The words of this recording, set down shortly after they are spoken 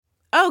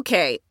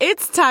Okay,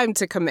 it's time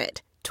to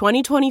commit.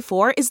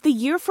 2024 is the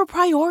year for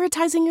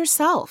prioritizing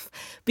yourself.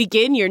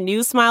 Begin your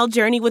new smile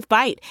journey with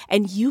Byte,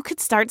 and you could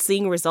start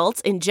seeing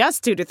results in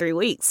just 2 to 3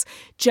 weeks.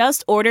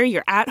 Just order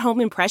your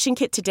at-home impression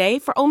kit today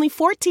for only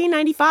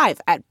 $14.95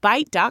 at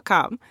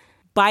Byte.com.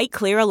 Byte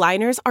Clear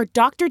aligners are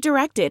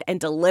doctor-directed and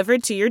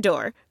delivered to your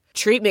door.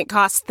 Treatment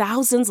costs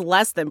thousands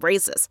less than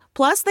braces.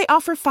 Plus, they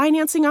offer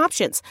financing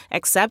options,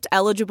 accept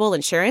eligible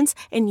insurance,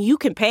 and you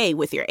can pay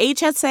with your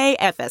HSA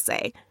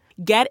FSA.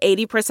 Get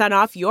 80%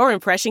 off your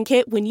impression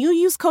kit when you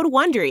use code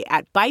WONDERY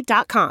at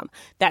Byte.com.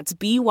 That's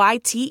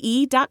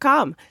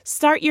BYTE.com.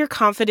 Start your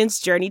confidence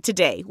journey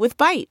today with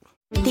Byte.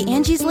 The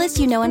Angie's List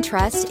you know and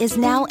trust is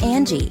now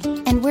Angie,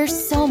 and we're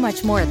so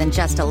much more than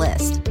just a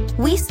list.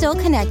 We still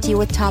connect you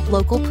with top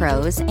local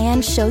pros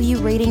and show you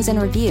ratings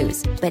and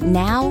reviews, but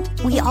now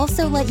we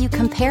also let you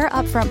compare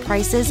upfront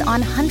prices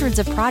on hundreds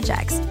of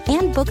projects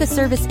and book a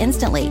service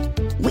instantly.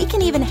 We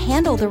can even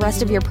handle the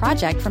rest of your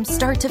project from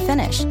start to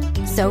finish.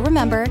 So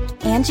remember,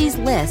 Angie's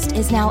List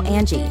is now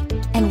Angie,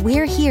 and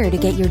we're here to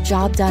get your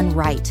job done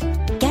right.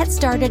 Get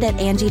started at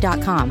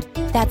Angie.com.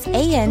 That's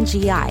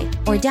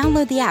ANGI, or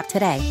download the app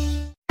today.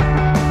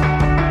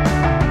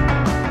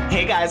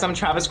 Hey guys, I'm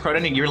Travis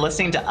Cronin, and you're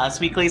listening to Us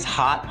Weekly's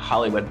Hot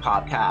Hollywood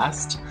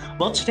podcast.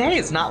 Well, today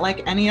is not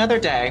like any other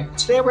day.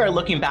 Today we're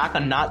looking back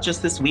on not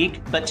just this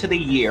week, but to the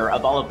year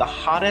of all of the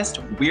hottest,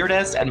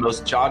 weirdest, and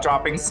most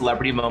jaw-dropping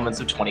celebrity moments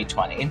of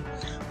 2020.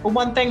 But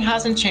one thing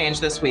hasn't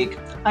changed this week.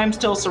 I'm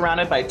still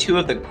surrounded by two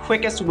of the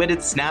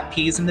quickest-witted snap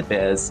peas in the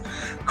biz,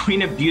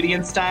 Queen of Beauty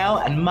and Style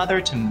and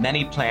mother to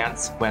many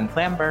plants, Gwen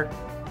Flamberg.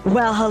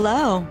 Well,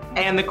 hello.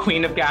 And the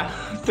Queen of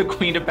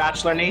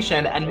Bachelor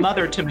Nation and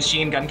mother to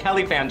Machine Gun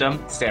Kelly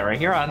fandom, Sarah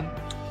Huron.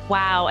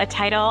 Wow, a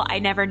title I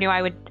never knew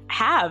I would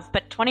have,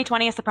 but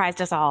 2020 has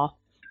surprised us all.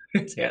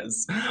 It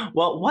is.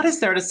 Well, what is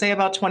there to say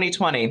about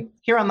 2020?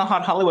 Here on the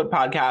Hot Hollywood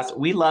podcast,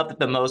 we love that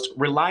the most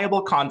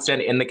reliable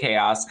constant in the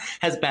chaos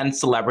has been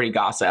celebrity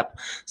gossip.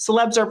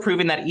 Celebs are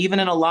proving that even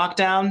in a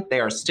lockdown, they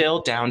are still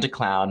down to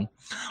clown.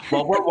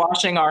 While we're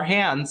washing our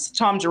hands,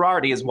 Tom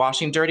Girardi is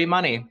washing dirty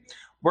money.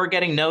 We're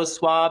getting nose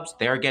swabs,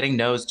 they're getting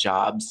nose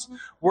jobs.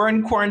 We're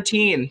in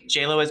quarantine,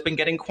 J-Lo has been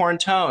getting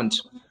quarantoned.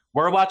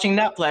 We're watching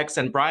Netflix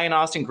and Brian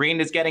Austin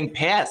Green is getting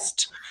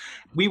pissed.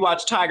 We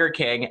watched Tiger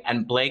King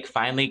and Blake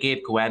finally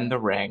gave Gwen the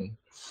ring.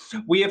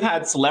 We have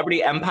had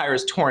celebrity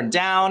empires torn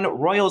down,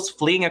 royals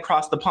fleeing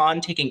across the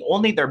pond, taking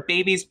only their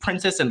babies,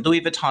 princess, and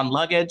Louis Vuitton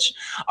luggage,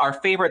 our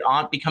favorite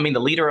aunt becoming the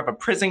leader of a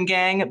prison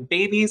gang,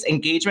 babies,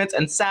 engagements,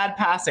 and sad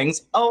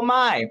passings. Oh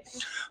my.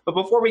 But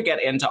before we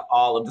get into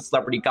all of the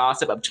celebrity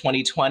gossip of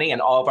 2020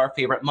 and all of our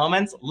favorite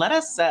moments, let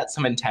us set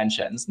some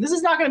intentions. This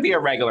is not going to be a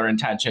regular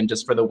intention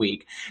just for the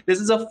week. This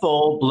is a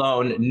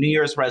full-blown New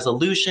Year's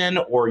resolution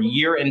or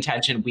year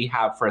intention we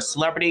have for a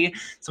celebrity,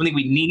 something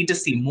we need to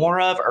see more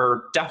of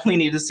or definitely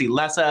need to see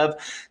less of.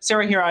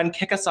 Sarah Huron,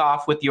 kick us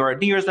off with your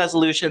New Year's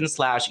resolution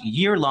 /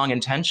 year-long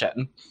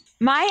intention.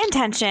 My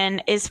intention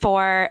is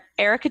for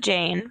Erika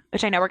Jayne,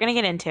 which I know we're going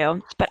to get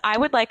into, but I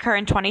would like her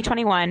in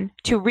 2021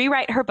 to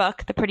rewrite her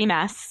book, The Pretty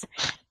Mess,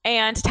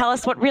 and tell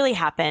us what really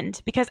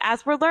happened. Because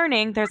as we're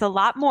learning, there's a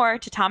lot more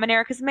to Tom and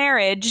Erika's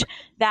marriage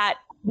that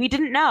we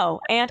didn't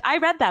know. And I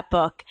read that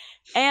book,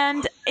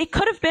 and it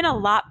could have been a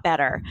lot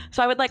better.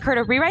 So I would like her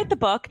to rewrite the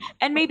book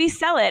and maybe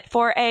sell it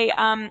for a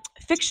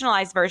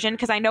fictionalized version,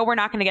 because I know we're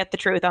not going to get the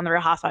truth on The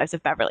Real Housewives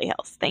of Beverly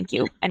Hills. Thank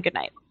you, and good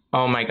night.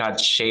 Oh my God,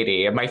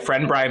 shady. My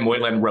friend Brian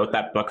Moylan wrote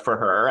that book for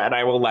her, and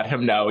I will let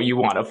him know you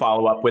want to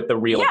follow up with the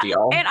real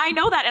deal. And I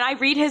know that, and I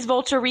read his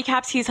Vulture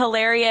recaps. He's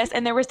hilarious,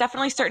 and there was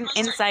definitely certain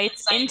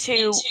insights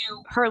into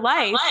her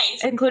life,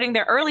 including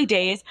their early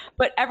days.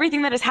 But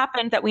everything that has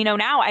happened that we know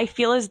now, I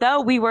feel as though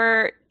we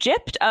were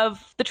gypped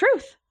of the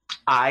truth.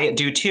 I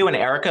do too, and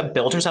Erika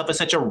built herself as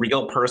such a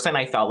real person.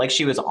 I felt like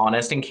she was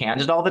honest and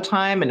candid all the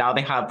time, and now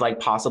they have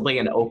like possibly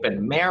an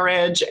open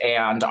marriage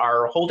and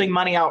are holding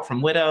money out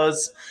from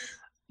widows.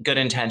 Good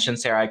intention,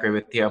 Sarah. I agree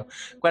with you.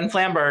 Gwen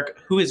Flamberg,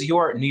 who is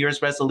your New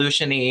Year's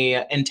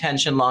resolution-y,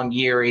 intention, long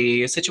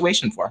year-y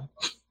situation for?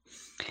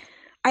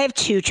 I have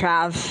two,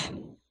 Trav.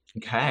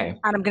 Okay.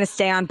 And I'm going to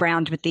stay on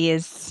brand with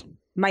these.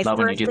 My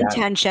first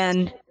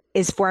intention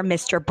is for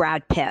Mr.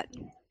 Brad Pitt.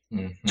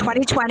 Mm-hmm.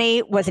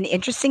 2020 was an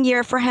interesting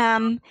year for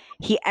him.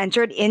 He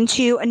entered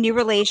into a new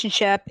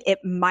relationship. It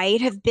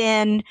might have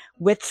been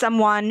with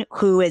someone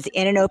who is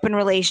in an open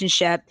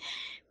relationship.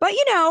 But,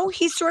 you know,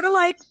 he's sort of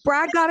like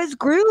Brad got his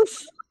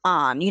groove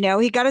on, you know,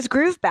 he got his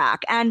groove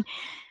back. And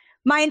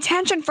my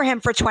intention for him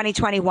for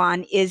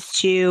 2021 is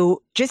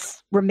to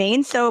just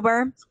remain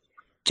sober.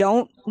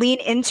 Don't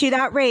lean into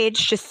that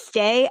rage. Just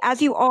stay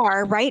as you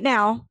are right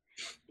now.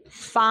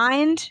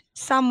 Find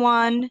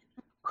someone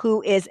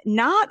who is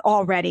not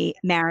already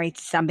married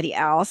to somebody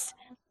else.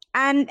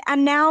 And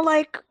now,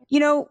 like, you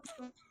know,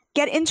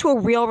 get into a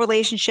real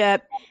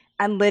relationship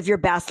and live your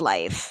best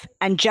life.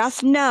 And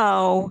just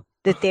know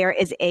that there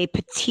is a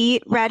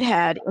petite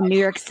redhead in New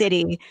York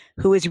City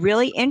who is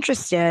really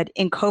interested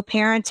in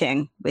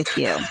co-parenting with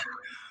you.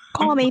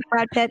 Call me,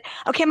 Brad Pitt.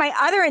 Okay, my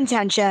other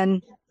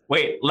intention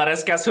Wait, let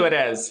us guess who it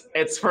is.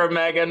 It's for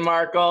Meghan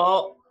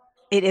Markle.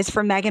 It is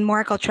for Meghan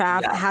Markle,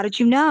 Trav. Yeah. How did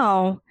you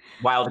know?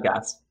 Wild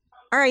guess.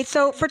 All right.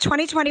 So for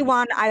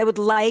 2021, I would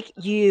like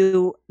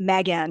you,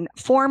 Meghan,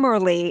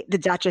 formerly the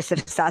Duchess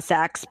of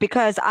Sussex,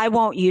 because I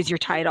won't use your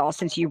title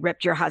since you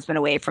ripped your husband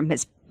away from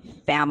his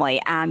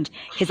family and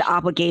his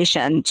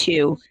obligation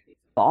to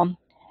people.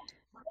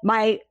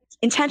 My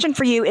intention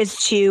for you is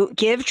to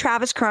give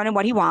Travis Cronin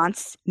what he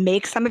wants,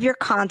 make some of your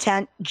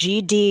content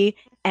GD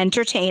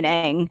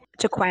entertaining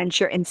to quench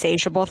your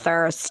insatiable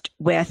thirst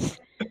with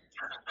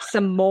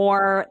some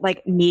more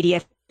like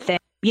media thing,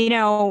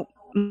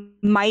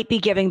 might be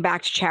giving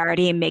back to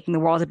charity and making the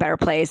world a better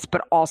place,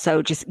 but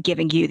also just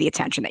giving you the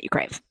attention that you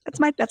crave. That's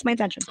my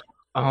intention.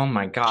 Oh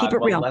my God. Keep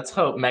it real. Let's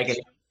hope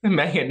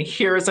Meghan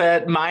hears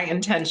it. My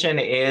intention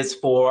is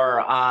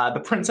for the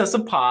Princess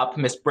of Pop,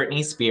 Miss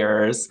Britney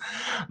Spears.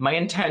 My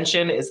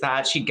intention is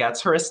that she gets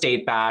her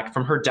estate back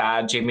from her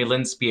dad, Jamie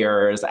Lynn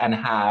Spears, and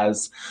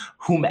has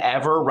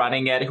whomever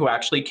running it who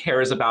actually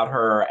cares about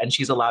her, and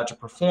she's allowed to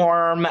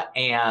perform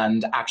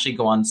and actually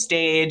go on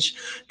stage,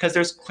 because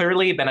there's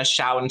clearly been a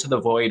shout into the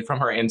void from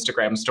her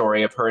Instagram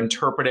story of her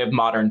interpretive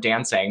modern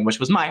dancing, which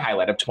was my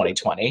highlight of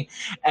 2020.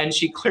 And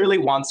she clearly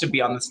wants to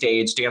be on the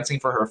stage dancing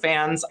for her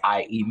fans,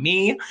 i.e.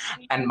 me.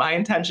 And my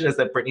intention is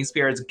that Britney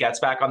Spears gets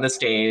back on the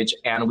stage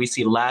and we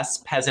see less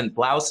peasant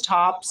blouse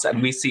tops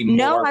and we see more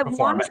No, I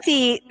want to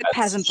see the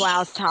peasant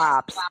blouse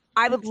tops.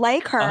 I would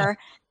like her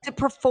to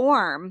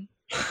perform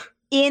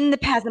in the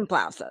peasant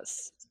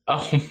blouses.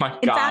 Oh my God.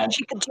 In fact,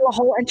 she could do a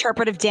whole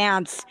interpretive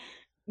dance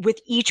with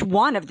each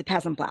one of the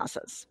peasant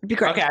blouses. It'd be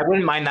great. Okay, I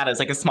wouldn't mind that as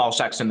like a small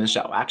section in the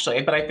show,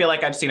 actually. But I feel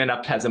like I've seen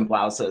enough peasant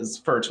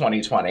blouses for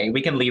 2020.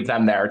 We can leave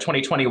them there.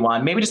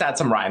 2021, maybe just add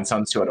some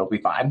rhinestones to it. It'll be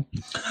fine.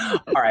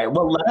 All right,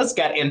 well, let us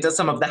get into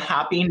some of the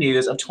happy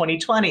news of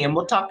 2020, and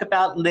we'll talk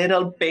about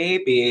little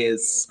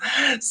babies.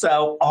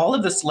 So all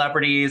of the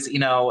celebrities,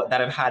 that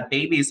have had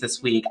babies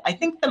this week, I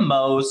think the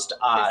most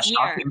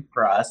shocking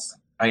for us.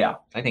 Oh, yeah.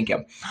 I thank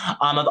you.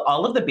 Of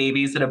all of the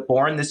babies that have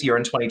born this year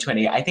in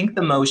 2020, I think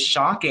the most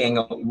shocking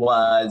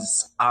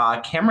was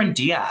Cameron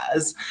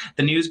Diaz.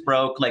 The news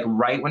broke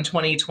right when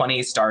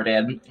 2020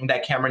 started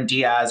that Cameron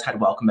Diaz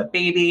had welcomed a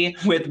baby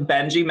with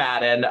Benji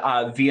Madden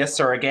via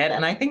surrogate.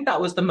 And I think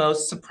that was the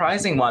most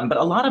surprising one. But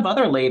a lot of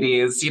other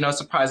ladies,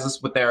 surprised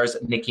us with theirs.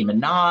 Nicki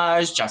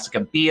Minaj,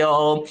 Jessica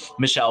Biel,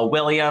 Michelle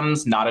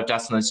Williams, not a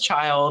Destiny's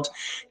Child,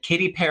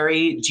 Katy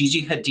Perry,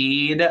 Gigi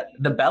Hadid,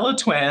 the Bella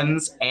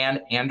Twins, and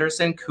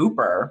Anderson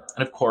Cooper,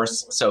 and of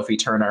course, Sophie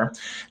Turner.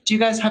 Do you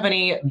guys have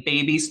any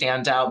baby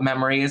standout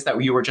memories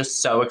that you were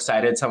just so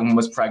excited someone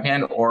was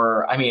pregnant?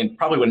 Or,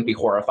 probably wouldn't be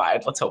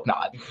horrified. Let's hope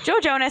not. Joe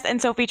Jonas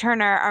and Sophie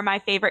Turner are my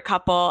favorite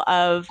couple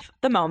of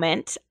the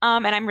moment.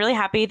 And I'm really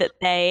happy that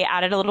they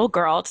added a little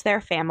girl to their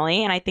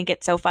family. And I think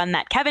it's so fun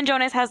that Kevin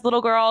Jonas has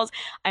little girls.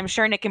 I'm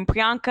sure Nick and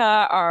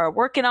Priyanka are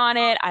working on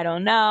it. I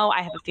don't know.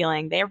 I have a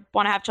feeling they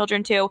want to have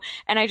children too.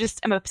 And I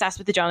just am obsessed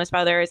with the Jonas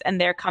Brothers, and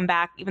their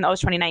comeback, even though it was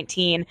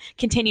 2019,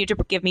 continued to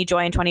give me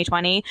joy in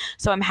 2020.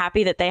 So I'm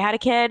happy that they had a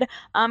kid.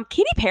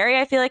 Katy Perry,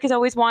 I feel like, has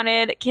always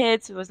wanted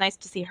kids. It was nice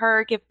to see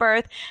her give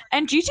birth.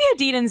 And Gigi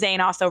Hadid and Zayn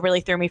also really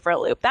threw me for a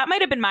loop. That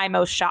might have been my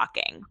most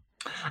shocking.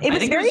 It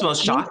was very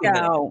most shocking.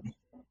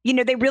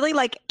 They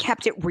really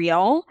kept it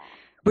real,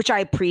 which I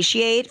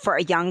appreciate for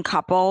a young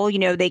couple.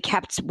 They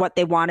kept what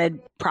they wanted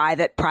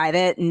private,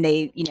 and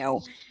they,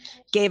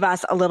 gave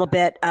us a little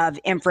bit of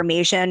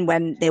information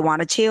when they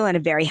wanted to in a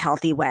very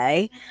healthy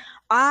way.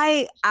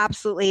 I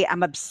absolutely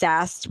am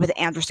obsessed with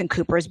Anderson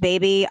Cooper's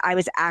baby. I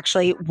was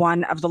actually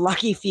one of the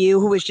lucky few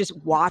who was just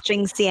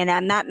watching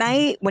CNN that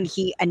night when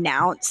he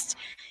announced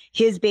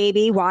his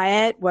baby,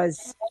 Wyatt,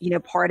 was,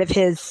 part of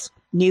his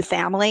new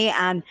family.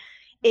 And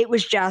it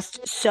was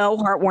just so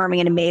heartwarming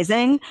and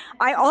amazing.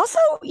 I also,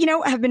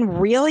 have been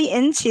really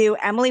into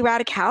Emily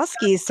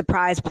Ratajkowski's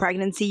surprise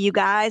pregnancy, you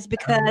guys,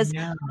 because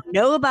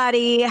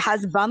nobody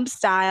has bump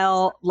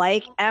style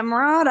like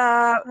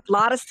Emrata. A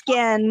lot of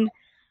skin,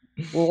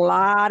 a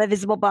lot of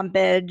visible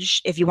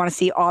bumpage. If you want to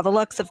see all the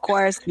looks, of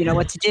course, you know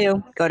what to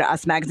do. Go to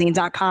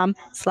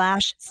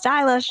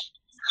usmagazine.com/stylish.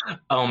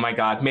 Oh my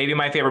God. Maybe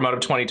my favorite mode of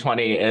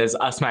 2020 is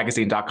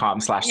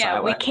usmagazine.com/stylish. Yeah,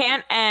 we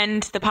can't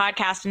end the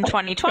podcast in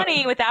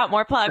 2020 without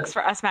more plugs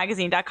for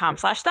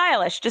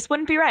usmagazine.com/stylish. Just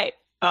wouldn't be right.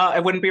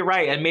 It wouldn't be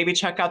right. And maybe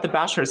check out the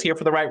Bachelor's Here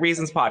for the Right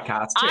Reasons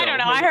podcast, too. I don't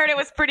know. I heard it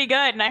was pretty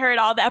good. And I heard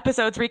all the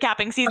episodes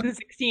recapping season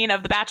 16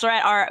 of The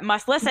Bachelorette are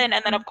must listen.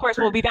 And then, of course,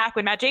 we'll be back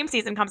when Matt James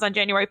season comes on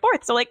January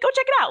 4th. So, go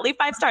check it out. Leave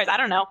 5 stars. I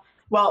don't know.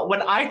 Well,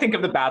 when I think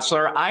of The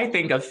Bachelor, I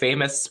think of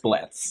famous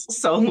splits.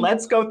 So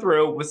let's go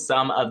through with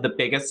some of the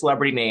biggest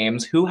celebrity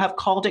names who have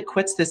called it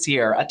quits this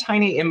year, a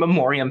tiny in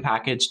memoriam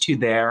package to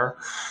their,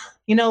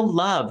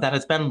 love that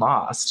has been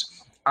lost.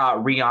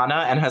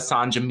 Rihanna and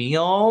Hassan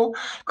Jamil,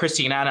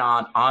 Christina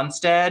and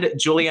Onstead,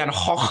 Julianne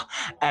Hough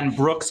and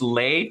Brooks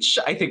Leach,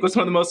 I think was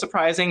one of the most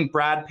surprising.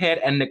 Brad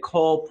Pitt and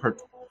Nicole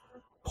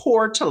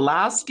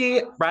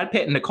Portulaski, Brad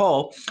Pitt and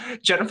Nicole,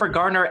 Jennifer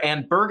Garner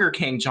and Burger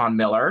King John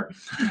Miller,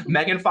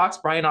 Megan Fox,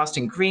 Brian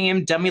Austin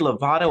Green, Demi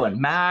Lovato and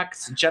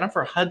Max,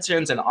 Jennifer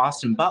Hudgens and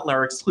Austin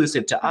Butler,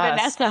 exclusive to us.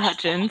 Vanessa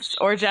Hudgens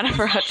or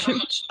Jennifer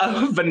Hudgens.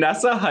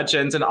 Vanessa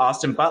Hudgens and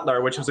Austin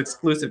Butler, which was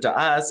exclusive to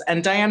us,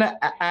 and Diana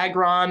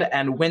Agron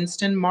and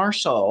Winston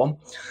Marshall.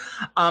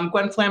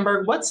 Gwen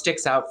Flamberg, what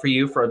sticks out for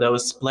you for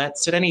those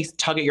splits? Did any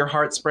tug at your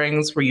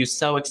heartstrings? Were you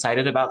so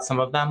excited about some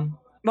of them?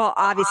 Well,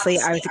 obviously,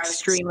 I was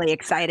extremely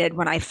excited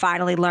when I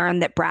finally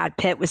learned that Brad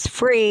Pitt was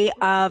free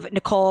of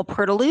Nicole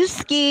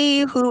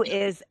Portulaski, who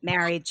is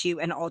married to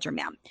an older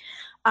man.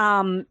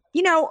 Other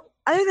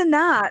than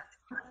that,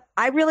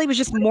 I really was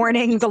just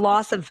mourning the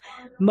loss of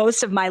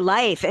most of my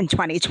life in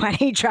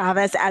 2020,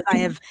 Travis, as I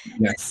have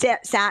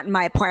sat in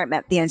my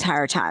apartment the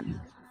entire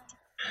time.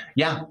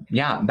 Yeah,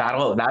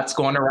 that's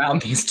going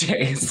around these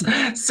days.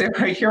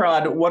 Sarah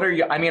Huron, what are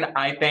you? I mean,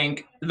 I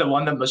think the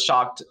one that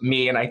shocked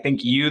me, and I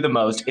think you the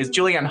most, is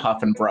Julianne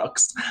Hough and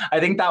Brooks.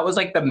 I think that was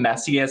like the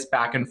messiest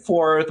back and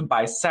forth,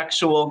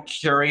 bisexual,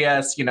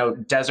 curious,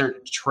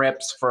 desert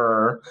trips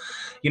for,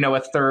 a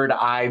third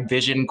eye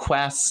vision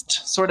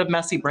quest, sort of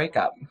messy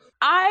breakup.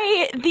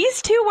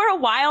 These two were a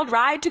wild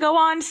ride to go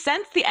on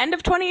since the end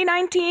of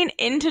 2019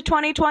 into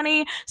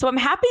 2020. So I'm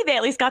happy they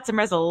at least got some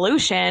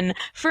resolution.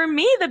 For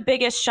me, the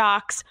biggest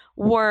shocks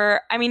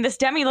were, this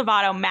Demi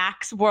Lovato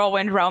Max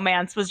whirlwind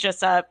romance was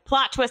just a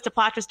plot twist,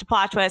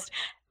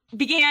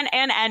 began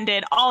and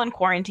ended all in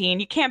quarantine.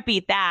 You can't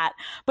beat that.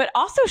 But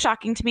also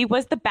shocking to me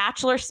was the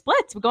Bachelor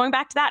splits. Going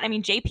back to that,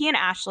 JP and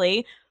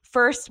Ashley,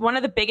 first, one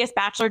of the biggest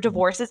Bachelor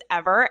divorces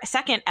ever,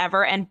 second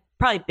ever, and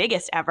probably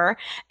biggest ever.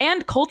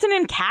 And Colton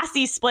and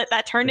Cassie split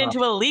that turned into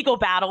a legal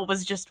battle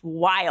was just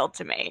wild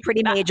to me.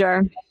 Pretty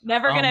major.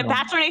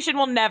 Bachelor Nation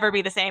will never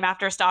be the same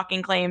after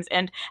stalking claims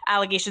and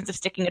allegations of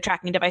sticking a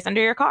tracking device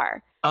under your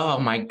car. Oh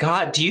my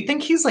God. Do you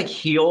think he's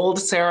healed,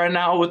 Sarah,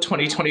 now with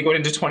 2020 going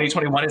into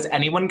 2021? Is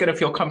anyone going to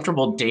feel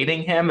comfortable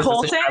dating him? Is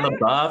Colton? This a Shia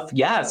LaBeouf?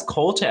 Yes,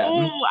 Colton.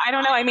 Oh, I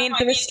don't know.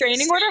 The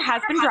restraining order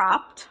has been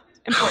dropped.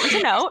 Important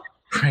to note.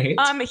 Right.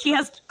 He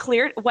has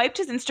wiped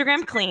his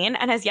Instagram clean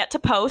and has yet to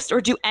post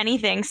or do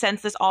anything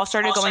since this all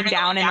started going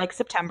down in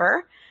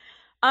September.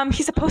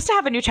 He's supposed to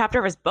have a new chapter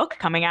of his book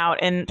coming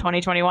out in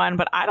 2021,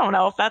 but I don't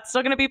know if that's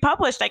still going to be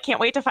published. I can't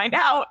wait to find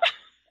out.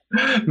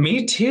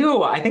 Me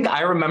too. I think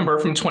I remember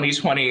from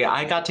 2020,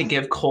 I got to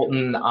give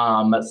Colton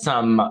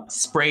some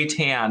spray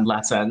tan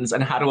lessons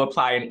and how to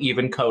apply an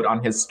even coat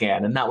on his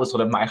skin. And that was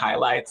one of my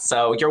highlights.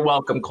 So you're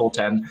welcome,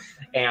 Colton.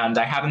 And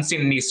I haven't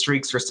seen any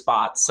streaks or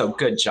spots. So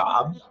good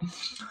job.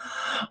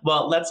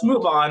 Well, let's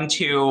move on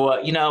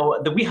to,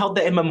 we held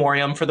the in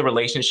memoriam for the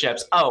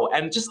relationships. Oh,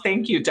 and just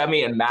thank you,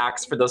 Demi and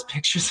Max, for those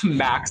pictures of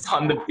Max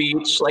on the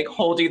beach,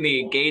 holding the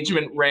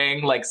engagement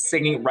ring,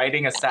 singing,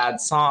 writing a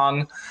sad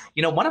song.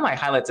 One of my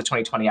highlights of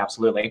 2020,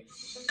 absolutely.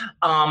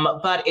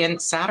 But in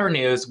sadder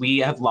news, we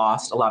have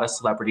lost a lot of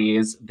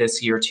celebrities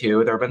this year,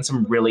 too. There have been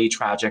some really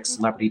tragic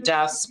celebrity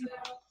deaths.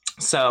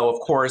 So, of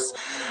course,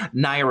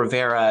 Naya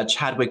Rivera,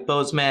 Chadwick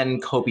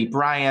Boseman, Kobe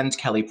Bryant,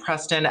 Kelly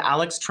Preston,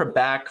 Alex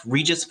Trebek,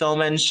 Regis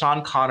Philbin,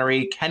 Sean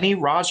Connery, Kenny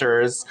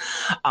Rogers,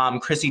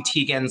 Chrissy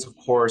Teigens, of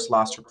course,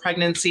 lost her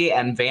pregnancy,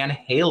 and Van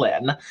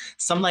Halen.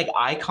 Some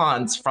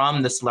icons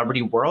from the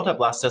celebrity world have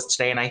blessed us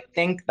today. And I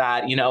think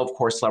that, of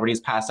course,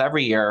 celebrities pass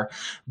every year.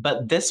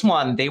 But this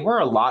one, they were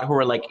a lot who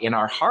were in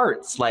our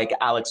hearts, like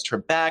Alex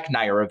Trebek.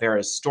 Naya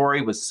Rivera's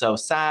story was so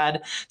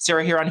sad.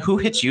 Sarah Huron, who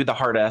hit you the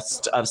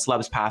hardest of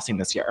celebs passing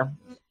this year?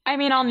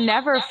 I'll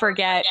never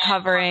forget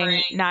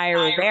covering Naya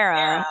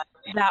Rivera.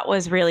 That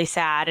was really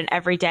sad. And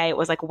every day it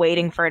was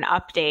waiting for an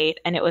update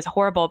and it was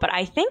horrible. But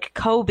I think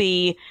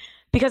Kobe,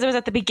 because it was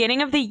at the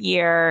beginning of the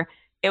year,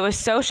 it was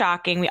so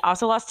shocking. We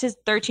also lost his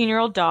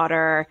 13-year-old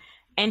daughter.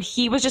 And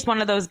he was just one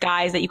of those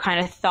guys that you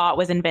kind of thought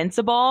was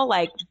invincible,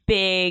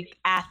 big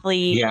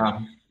athlete.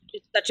 Yeah.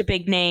 Such a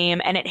big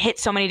name, and it hit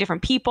so many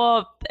different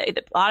people, a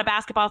lot of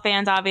basketball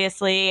fans,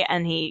 obviously.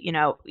 And he,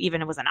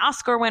 even was an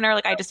Oscar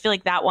winner. I just feel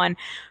that one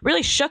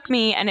really shook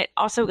me. And it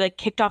also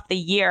kicked off the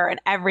year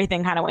and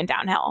everything kind of went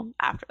downhill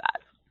after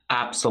that.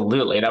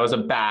 Absolutely. That was a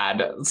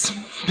bad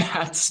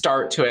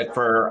start to it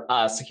for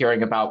us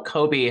hearing about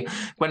Kobe.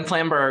 Gwen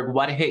Flamberg,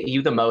 what hit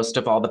you the most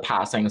of all the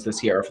passings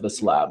this year for the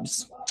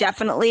celebs?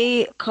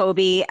 Definitely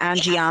Kobe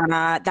and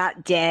Gianna.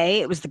 That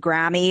day, it was the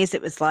Grammys.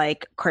 It was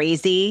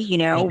crazy.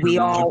 We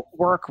all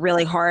work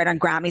really hard on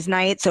Grammys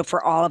night. So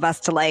for all of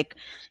us to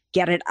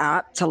get it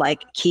up, to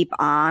keep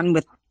on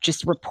with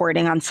just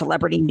reporting on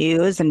celebrity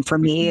news. And for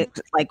me,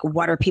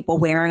 what are people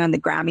wearing on the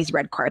Grammys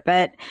red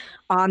carpet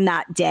on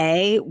that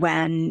day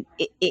when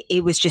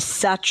it was just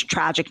such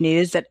tragic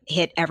news that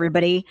hit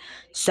everybody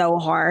so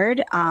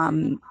hard.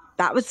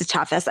 That was the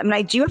toughest.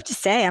 I do have to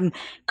say, I'm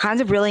kind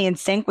of really in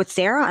sync with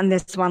Sarah on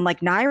this one.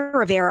 Naya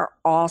Rivera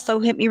also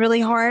hit me really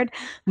hard,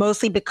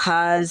 mostly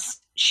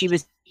because she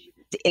was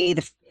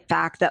the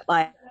fact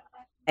that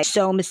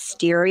so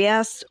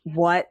mysterious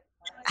what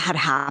had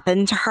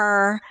happened to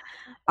her.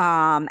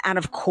 And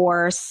of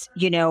course,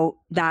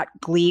 that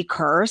Glee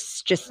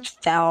curse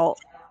just felt,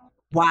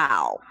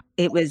 wow,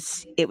 it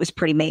was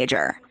pretty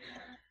major.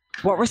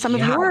 What were some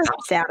of your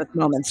saddest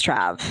moments,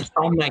 Trav?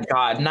 Oh my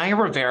God. Naya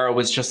Rivera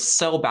was just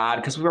so bad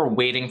because we were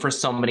waiting for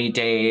so many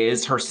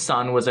days. Her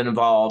son was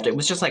involved. It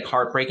was just like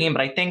heartbreaking.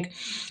 But I think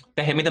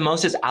that hit me the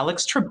most is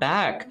Alex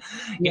Trebek.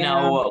 You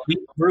know,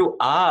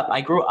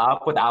 I grew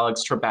up with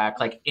Alex Trebek,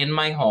 like in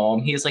my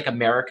home. He's like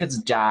America's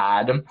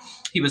dad.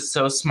 He was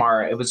so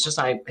smart. It was just,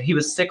 he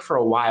was sick for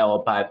a while,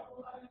 but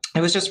it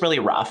was just really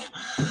rough.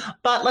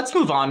 But let's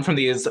move on from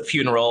these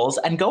funerals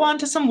and go on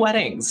to some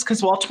weddings.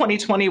 Because while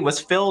 2020 was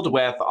filled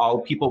with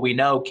all people we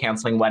know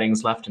canceling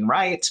weddings left and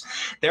right,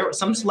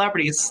 some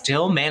celebrities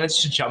still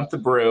managed to jump the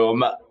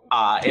broom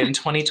in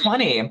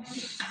 2020.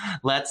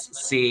 Let's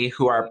see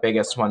who our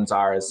biggest ones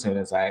are as soon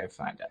as I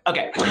find it.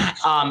 Okay.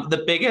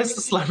 The biggest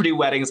celebrity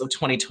weddings of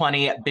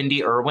 2020,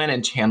 Bindi Irwin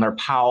and Chandler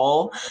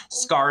Powell,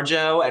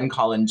 ScarJo and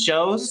Colin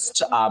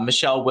Jost,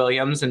 Michelle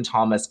Williams and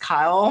Thomas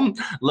Kyle,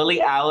 Lily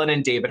Allen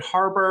and David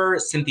Harbour,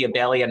 Cynthia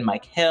Bailey and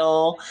Mike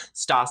Hill,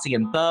 Stassi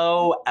and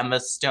Beau,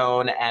 Emma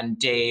Stone and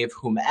Dave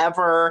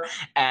whomever,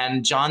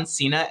 and John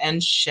Cena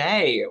and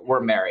Shay were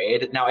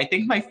married. Now, I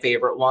think my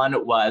favorite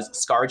one was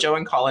ScarJo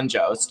and Colin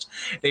Jost.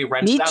 They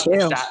rented out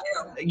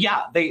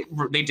they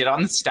did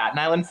on the Staten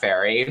Island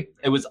Ferry.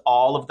 It was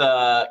all of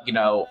the,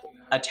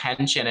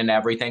 attention and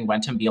everything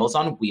went to Meals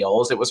on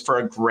Wheels. It was for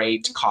a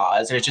great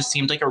cause. And it just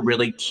seemed like a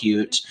really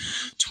cute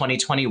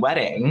 2020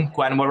 wedding.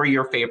 Gwen, what were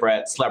your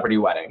favorite celebrity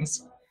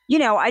weddings?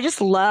 I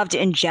just loved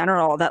in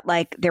general that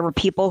like there were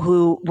people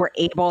who were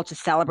able to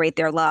celebrate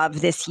their love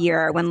this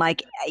year when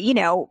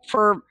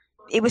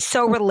it was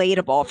so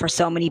relatable for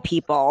so many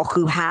people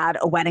who had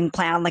a wedding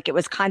plan. Like it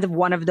was kind of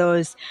one of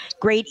those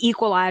great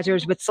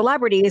equalizers with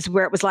celebrities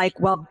where it was like,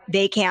 well,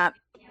 they can't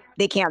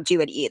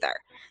do it either.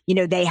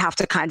 They have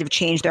to kind of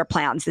change their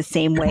plans the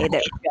same way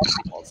that real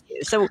couples do.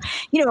 So,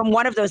 in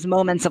one of those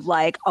moments of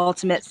like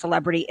ultimate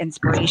celebrity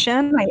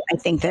inspiration, I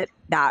think that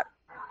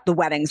the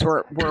weddings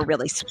were a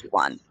really sweet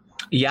one.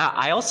 Yeah,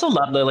 I also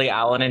love Lily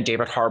Allen and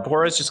David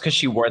Harbour just because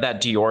she wore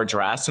that Dior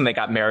dress and they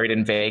got married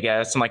in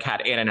Vegas and like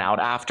had in and out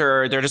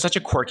after. They're just such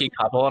a quirky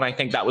couple. And I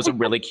think that was a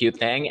really cute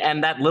thing.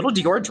 And that little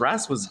Dior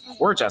dress was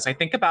gorgeous. I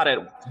think about it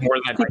more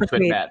than I'd like to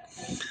admit.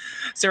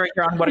 Sarah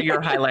Hearon, what are your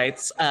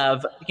highlights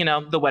of,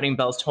 the wedding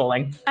bells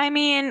tolling? I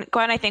mean,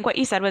 Gwen, I think what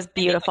you said was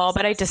beautiful,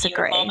 but I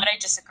disagree.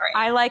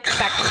 I like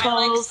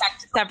spectacles,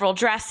 several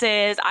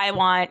dresses. I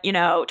want,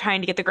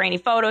 trying to get the grainy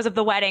photos of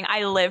the wedding.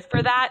 I live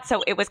for that.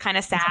 So it was kind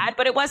of sad,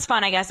 but it was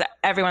fun, I guess,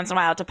 every once in a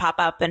while to pop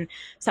up and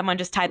someone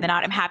just tied the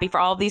knot. I'm happy for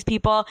all of these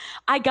people.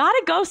 I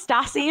gotta go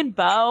Stassi and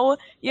Beau.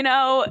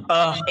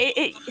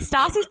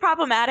 Stassi's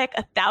problematic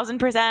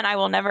 1,000%. I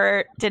will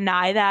never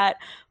deny that.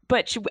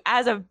 But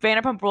as a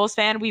Vanderpump Rules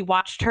fan, we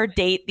watched her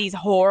date these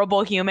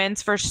horrible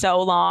humans for so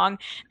long.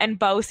 And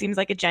Beau seems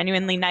like a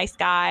genuinely nice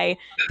guy.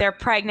 They're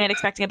pregnant,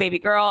 expecting a baby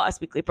girl.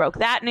 Us Weekly broke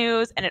that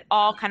news. And it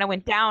all kind of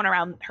went down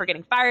around her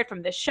getting fired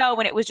from this show.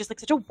 And it was just like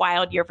such a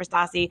wild year for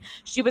Stassi.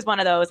 She was one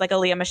of those, like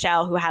Aaliyah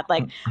Michelle, who had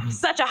like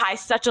such a high,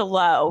 such a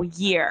low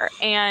year.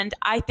 And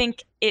I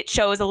think it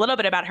shows a little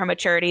bit about her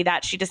maturity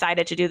that she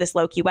decided to do this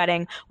low-key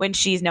wedding when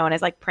she's known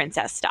as like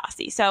Princess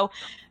Stassi. So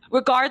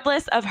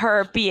regardless of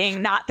her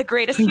being not the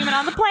greatest human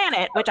on the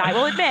planet, which I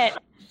will admit,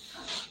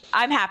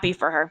 I'm happy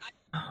for her.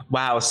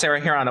 Wow,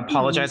 Sarah Hearon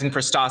apologizing for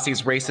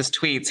Stassi's racist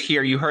tweets.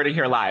 Here, you heard it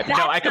here live. That's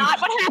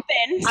not what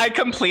happened. I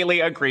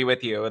completely agree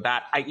with you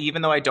that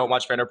even though I don't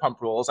watch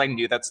Vanderpump Rules, I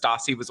knew that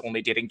Stassi was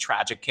only dating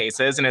tragic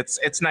cases, and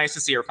it's nice to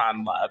see her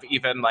find love.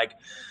 Even like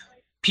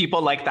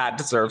people like that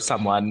deserve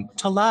someone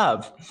to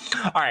love.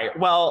 All right.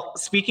 Well,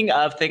 speaking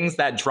of things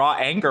that draw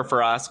anger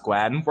for us,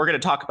 Gwen, we're going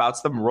to talk about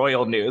some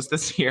royal news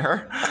this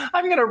year.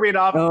 I'm going to read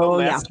off the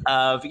list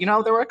of,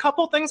 there were a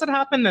couple things that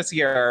happened this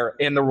year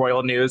in the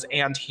royal news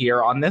and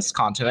here on this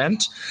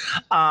continent.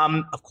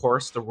 Of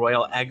course, the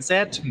royal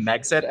exit,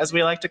 Megxit, as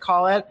we like to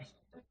call it.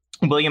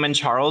 William and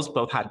Charles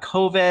both had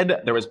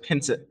COVID. There was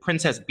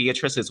Princess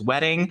Beatrice's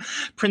wedding.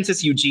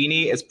 Princess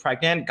Eugenie is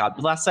pregnant. God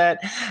bless it.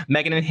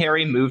 Meghan and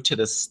Harry moved to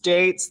the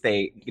States.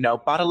 They,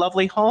 bought a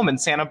lovely home in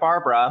Santa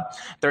Barbara.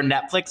 Their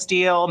Netflix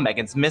deal,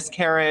 Meghan's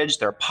miscarriage,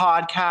 their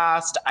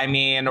podcast. I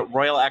mean,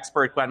 royal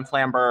expert Gwen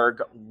Flamberg,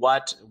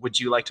 what would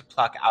you like to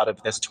pluck out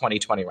of this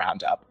 2020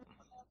 roundup?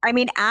 I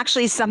mean,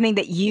 actually something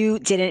that you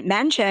didn't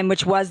mention,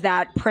 which was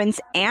that Prince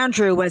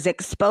Andrew was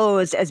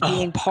exposed as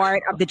being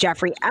part of the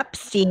Jeffrey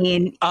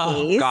Epstein case.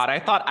 Oh, God. I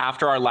thought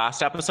after our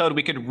last episode,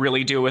 we could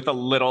really do with a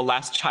little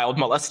less child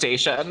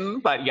molestation,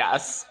 but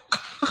yes.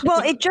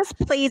 Well, it just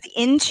plays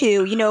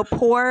into,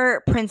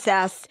 poor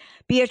Princess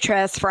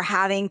Beatrice for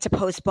having to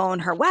postpone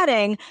her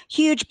wedding.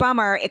 Huge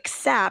bummer,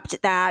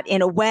 except that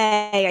in a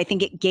way, I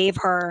think it gave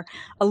her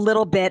a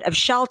little bit of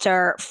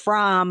shelter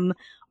from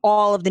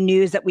all of the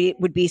news that we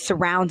would be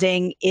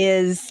surrounding.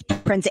 Is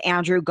Prince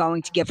Andrew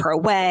going to give her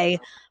away?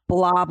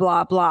 Blah,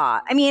 blah,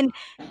 blah. I mean,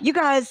 you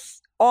guys,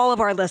 all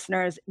of our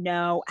listeners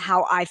know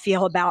how I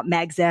feel about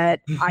Megxit.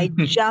 I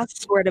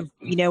just sort of,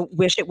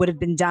 wish it would have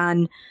been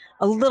done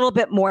a little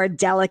bit more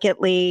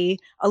delicately,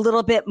 a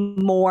little bit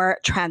more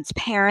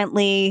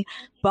transparently.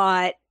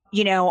 But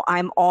you know,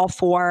 I'm all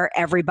for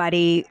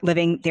everybody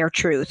living their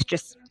truth.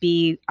 Just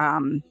be,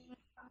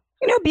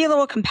 you know, be a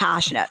little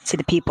compassionate to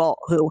the people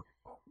who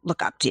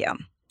look up to you.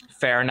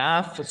 Fair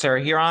enough. Sarah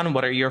Hearon,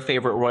 what are your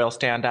favorite royal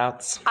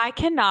standouts? I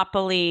cannot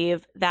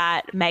believe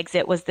that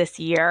Megxit was this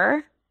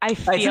year. I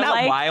feel Isn't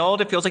that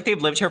wild? It feels like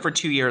they've lived here for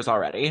 2 years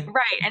already.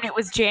 Right. And it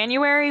was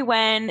January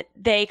when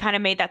they kind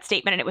of made that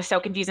statement, and it was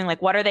so confusing.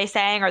 Like, what are they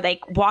saying? Are they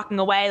walking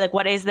away? Like,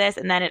 what is this?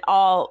 And then it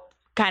all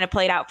kind of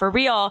played out for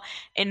real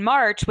in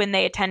March when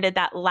they attended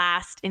that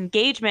last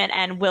engagement,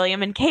 and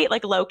William and Kate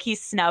like low-key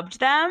snubbed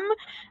them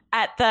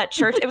at the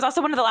church. It was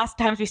also one of the last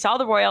times we saw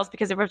the royals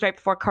because it was right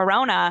before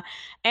Corona.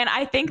 And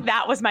I think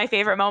that was my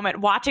favorite moment,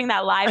 watching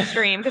that live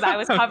stream, because I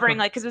was covering,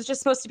 like, because it was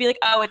just supposed to be like,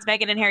 oh, it's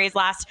Meghan and Harry's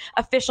last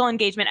official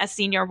engagement as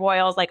senior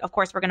royals. Like, of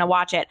course we're going to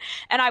watch it.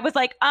 And I was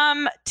like,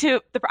 I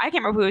can't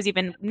remember who was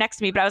even next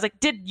to me, but I was like,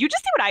 did you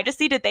just see what I just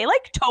see? Did they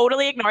like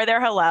totally ignore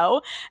their hello?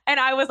 And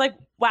I was like,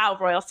 wow,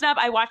 royal snub.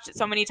 I watched it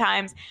so many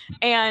times.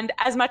 And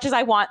as much as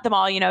I want them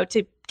all, you know,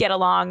 to get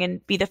along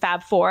and be the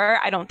Fab Four,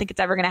 I don't think it's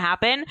ever going to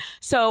happen.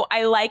 So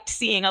I liked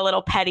seeing a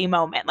little petty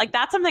moment. Like,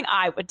 that's something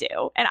I would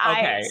do. And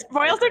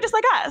royals are just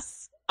like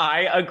us.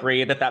 I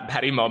agree that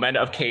petty moment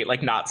of Kate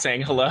like not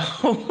saying hello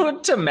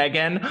to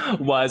Meghan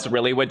was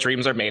really what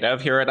dreams are made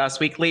of here at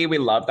Us Weekly. We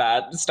love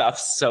that stuff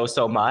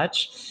so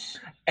much.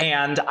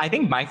 And I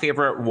think my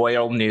favorite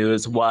royal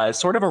news was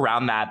sort of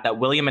around that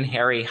William and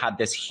Harry had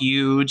this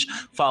huge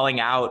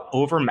falling out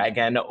over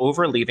Meghan,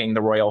 over leaving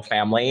the royal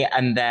family.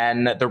 And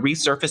then the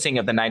resurfacing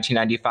of the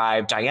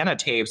 1995 Diana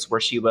tapes,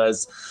 where she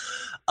was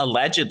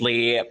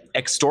allegedly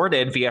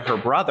extorted via her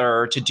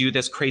brother to do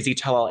this crazy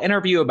tell-all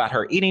interview about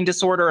her eating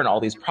disorder and all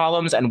these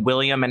problems, and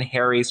William and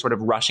Harry sort of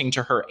rushing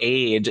to her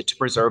aid to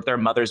preserve their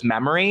mother's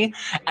memory.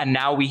 And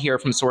now we hear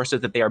from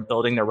sources that they are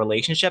building their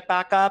relationship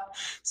back up.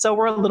 So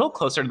we're a little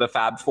closer to the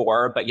Fab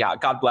Four, but yeah,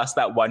 God bless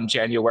that one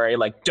January,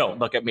 like, don't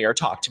look at me or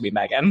talk to me,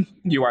 Meghan.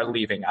 You are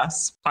leaving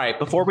us. All right,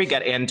 before we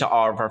get into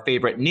all of our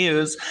favorite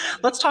news,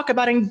 let's talk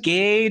about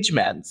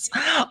engagements.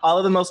 All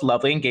of the most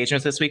lovely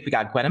engagements this week. We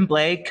got Gwen and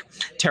Blake,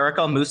 Tarek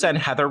El Moussa and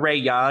Heather Ray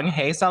Young,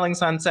 Hey Selling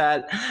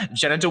Sunset,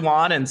 Jenna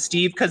Dewan and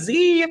Steve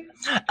Kazee,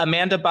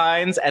 Amanda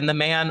Bynes and the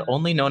man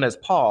only known as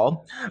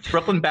Paul,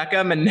 Brooklyn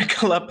Beckham and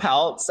Nicola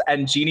Peltz,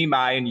 and Jeannie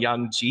Mai and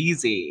Young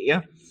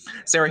Jeezy.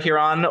 Sarah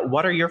Hearon,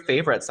 what are your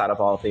favorites out of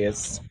all of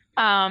these?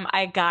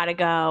 I gotta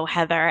go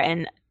Heather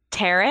and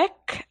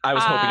Tarek. I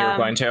was hoping you were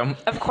going to.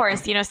 Of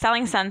course, you know,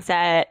 Selling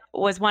Sunset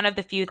was one of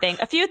the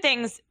a few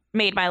things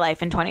made my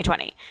life in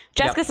 2020.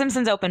 Jessica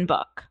Simpson's open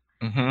book.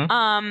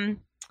 Mm-hmm.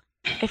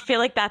 I feel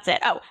like that's it.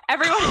 Oh,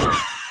 everyone.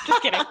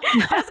 Just kidding.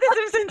 Jessica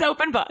Simpson's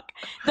open book.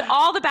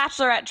 All the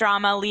Bachelorette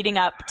drama leading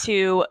up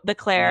to the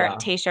Claire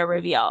Tayshia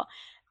reveal.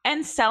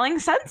 And Selling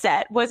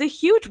Sunset was a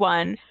huge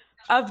one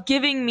of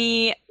giving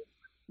me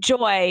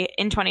joy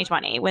in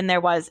 2020 when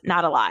there was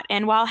not a lot.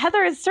 And while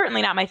Heather is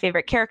certainly not my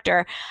favorite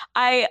character,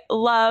 I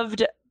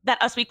loved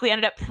that Us Weekly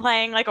ended up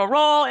playing like a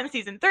role in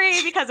season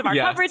 3 because of our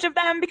coverage of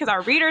them, because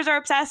our readers are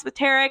obsessed with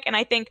Tarek. And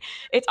I think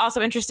it's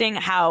also interesting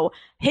how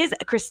his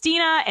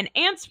Christina and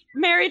Ant's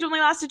marriage only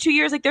lasted 2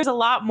 years. Like, there's a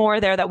lot more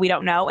there that we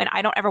don't know. And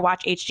I don't ever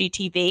watch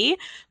HGTV,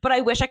 but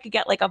I wish I could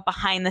get like a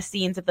behind the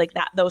scenes of like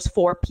those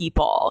 4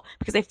 people,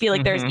 because I feel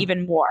like there's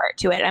even more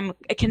to it.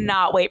 I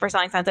cannot wait for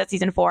Selling Sunset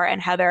season 4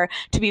 and Heather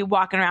to be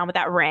walking around with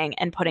that ring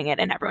and putting it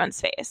in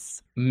everyone's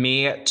face.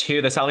 Me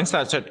too. The Selling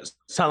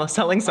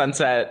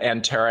Sunset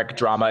and Tarek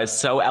drama is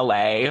so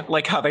LA,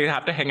 like how they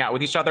have to hang out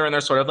with each other and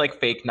they're sort of like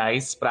fake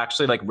nice, but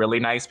actually like really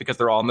nice because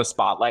they're all in the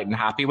spotlight and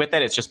happy with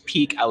it. It's just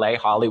peak LA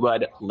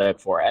Hollywood.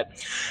 Live for it.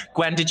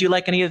 Gwen, did you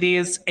like any of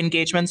these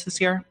engagements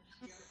this year?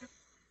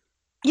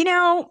 You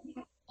know,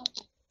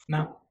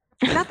 no.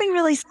 Nothing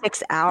really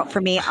sticks out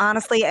for me,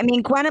 honestly. I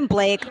mean, Gwen and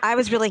Blake, I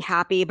was really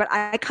happy, but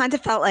I kind of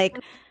felt like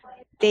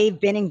they've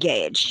been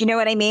engaged. You know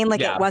what I mean?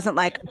 Like, it wasn't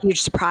like a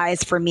huge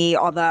surprise for me,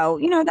 although,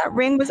 you know, that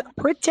ring was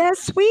pretty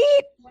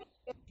sweet.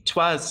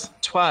 Twas.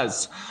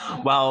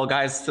 Well,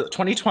 guys,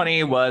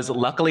 2020 was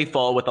luckily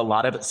full with a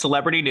lot of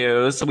celebrity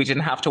news, so we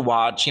didn't have to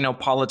watch, you know,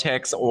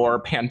 politics or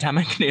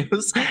pandemic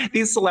news.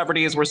 These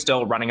celebrities were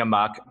still running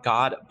amok.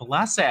 God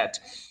bless it.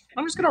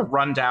 I'm just going to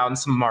run down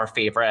some of our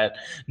favorite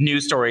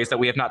news stories that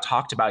we have not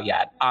talked about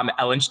yet.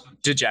 Ellen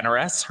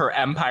DeGeneres, her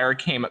empire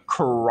came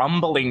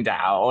crumbling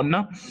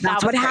down.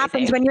 That's what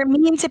happens when you're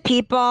mean to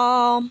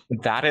people.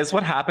 That is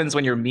what happens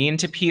when you're mean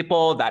to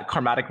people. That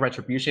karmatic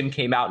retribution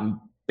came out and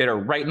bit her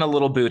right in the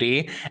little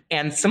booty.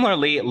 And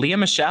similarly, Lea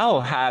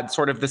Michele had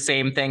sort of the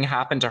same thing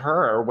happen to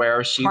her,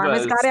 where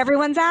Karma's got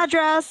everyone's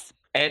address.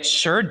 It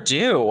sure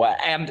do.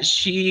 And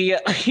she,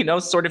 you know,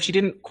 sort of, she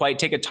didn't quite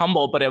take a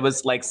tumble, but it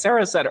was like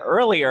Sarah said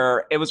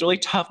earlier, it was really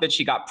tough that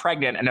she got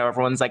pregnant and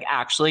everyone's like,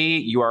 actually,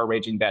 you are a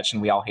raging bitch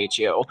and we all hate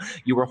you.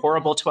 You were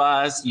horrible to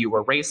us. You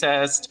were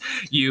racist.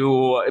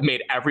 You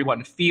made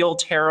everyone feel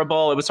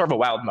terrible. It was sort of a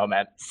wild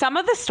moment. Some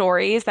of the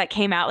stories that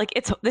came out, like,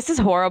 this is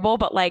horrible,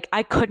 but like,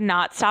 I could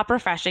not stop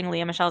refreshing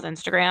Lea Michele's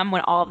Instagram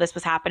when all of this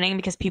was happening,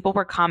 because people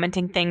were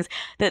commenting things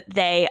that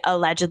they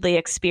allegedly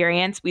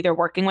experienced, either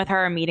working with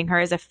her or meeting her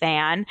as a fan.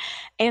 fan.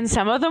 And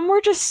some of them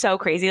were just so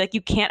crazy. Like,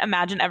 you can't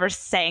imagine ever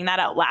saying that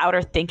out loud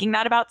or thinking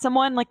that about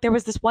someone. Like, there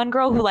was this one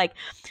girl who like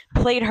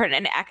played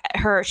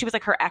she was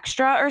like her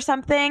extra or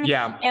something.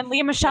 Yeah. And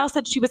Lea Michele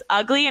said she was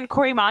ugly, and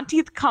Corey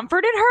Monteith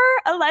comforted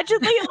her,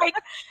 allegedly. Like,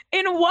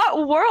 in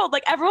what world?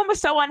 Like, everyone was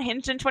so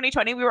unhinged in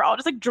 2020. We were all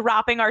just like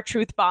dropping our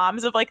truth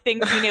bombs of like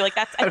things we knew. Like,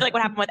 that's, I feel like,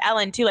 what happened with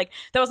Ellen too. Like,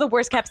 that was the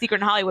worst kept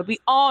secret in Hollywood. We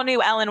all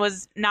knew Ellen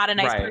was not a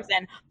nice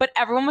person, but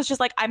everyone was just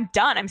like, I'm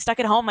done. I'm stuck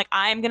at home. Like,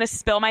 I'm going to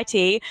spill my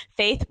tea.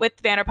 Faith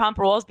with Vanderpump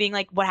Rules being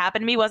like, what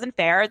happened to me wasn't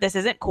fair. This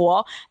isn't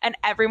cool. And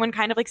everyone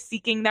kind of like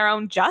seeking their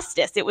own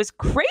justice. It was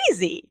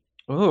crazy.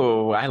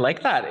 Ooh, I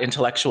like that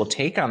intellectual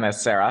take on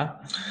this, Sarah.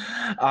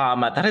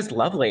 That is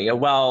lovely.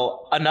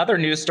 Well, another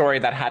news story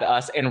that had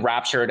us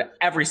enraptured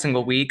every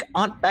single week,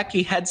 Aunt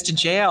Becky heads to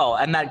jail,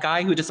 and that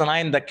guy who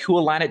designed the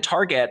cool line at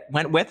Target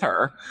went with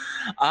her.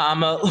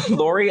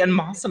 Lori and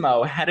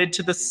Massimo headed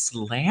to the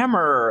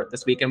Slammer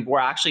this week, and we're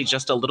actually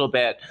just a little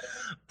bit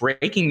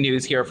breaking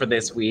news here for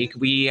this week.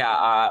 We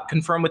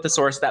confirmed with the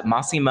source that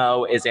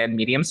Massimo is in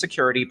medium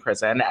security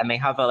prison, and they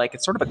have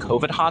it's sort of a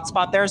COVID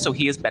hotspot there, so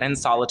he has been in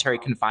solitary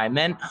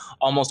confinement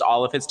almost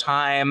all of his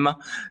time.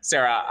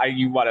 Sarah,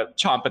 you want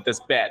to chomp at this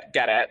bit.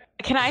 Get it?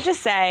 Can I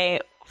just say,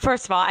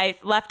 first of all, I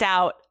left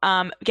out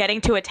getting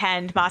to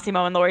attend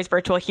Massimo and Lori's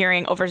virtual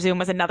hearing over Zoom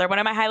was another one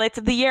of my highlights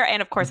of the year.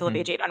 And of course,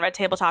 Olivia Jade on Red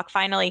Table Talk,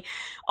 finally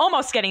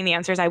almost getting the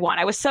answers I want.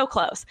 I was so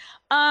close.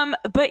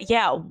 But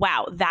yeah,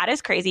 wow, that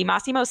is crazy.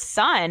 Massimo's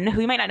son, who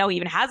you might not know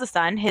even has a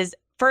son, his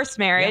first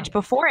marriage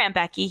before Aunt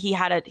Becky, he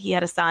had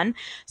a son.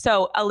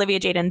 So Olivia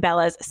Jade and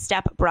Bella's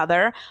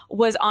stepbrother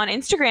was on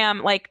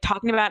Instagram, like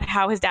talking about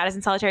how his dad is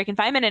in solitary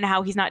confinement and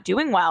how he's not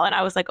doing well. And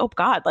I was like, oh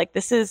God, like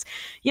this is,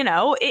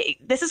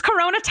 this is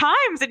Corona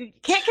times, and you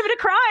can't commit a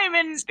crime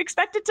and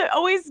expect it to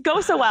always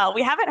go so well.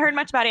 We haven't heard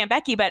much about Aunt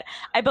Becky, but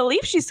I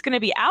believe she's going to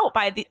be out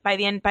by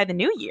the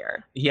new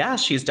year. Yeah,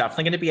 she's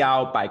definitely going to be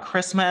out by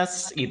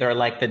Christmas, either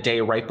like the day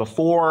right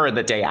before or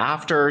the day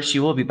after. She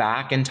will be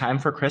back in time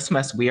for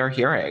Christmas, we are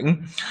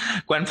hearing.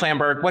 Gwen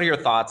Flamberg, what are your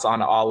thoughts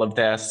on all of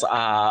this?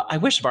 I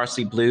wish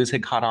Varsity Blues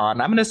had caught on.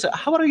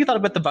 What are you thought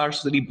about the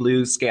Varsity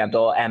Blues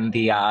scandal and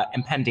the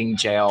impending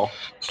jail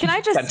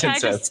sentences? Can I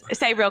just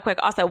say real quick,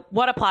 also,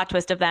 what a plot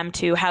twist of them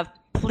to have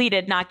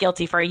pleaded not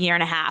guilty for a year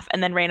and a half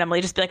and then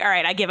randomly just be like, all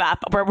right, I give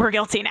up. We're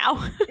guilty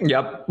now.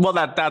 Yep. Well,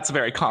 that's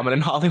very common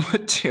in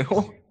Hollywood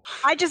too.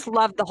 I just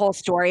loved the whole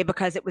story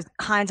because it was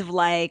kind of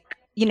like,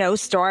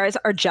 stars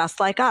are just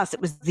like us.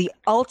 It was the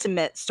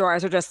ultimate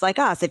stars are just like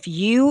us. If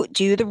you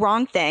do the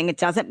wrong thing, it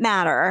doesn't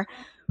matter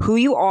who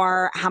you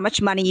are, how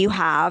much money you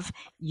have,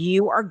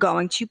 you are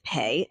going to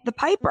pay the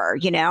piper,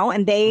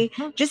 and they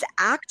just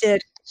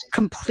acted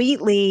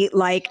completely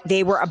like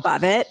they were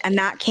above it. And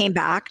that came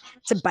back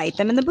to bite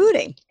them in the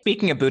booty.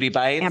 Speaking of booty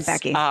bites, Aunt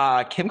Becky.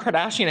 Kim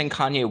Kardashian and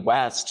Kanye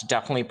West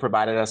definitely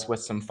provided us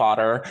with some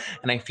fodder.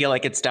 And I feel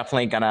like it's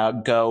definitely going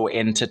to go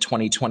into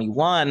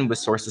 2021 with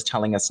sources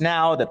telling us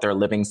now that they're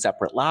living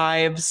separate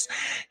lives,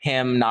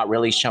 him not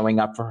really showing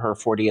up for her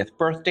 40th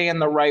birthday in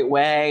the right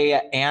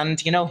way, and,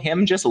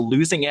 him just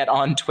losing it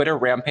on Twitter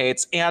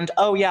rampage. And,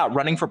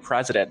 running for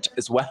president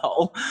as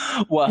well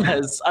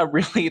was a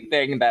really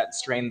thing that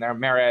strained their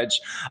marriage.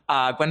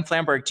 Gwen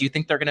Flamberg, do you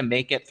think they're going to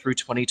make it through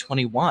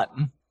 2021?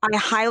 I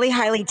highly,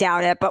 highly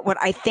doubt it. But what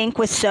I think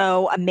was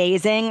so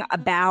amazing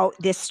about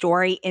this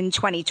story in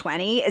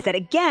 2020 is that,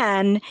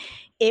 again,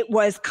 it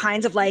was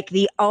kind of like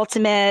the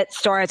ultimate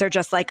stars are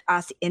just like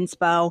us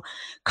inspo.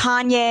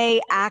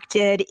 Kanye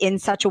acted in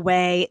such a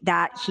way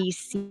that he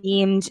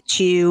seemed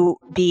to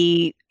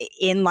be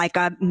in like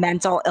a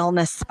mental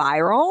illness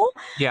spiral.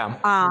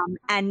 Yeah.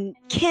 And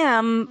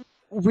Kim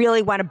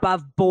really went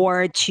above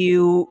board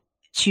to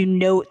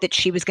note that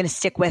she was going to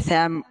stick with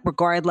him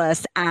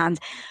regardless. And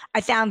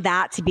I found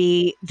that to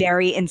be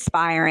very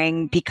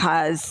inspiring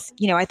because,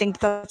 I think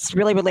that's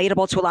really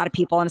relatable to a lot of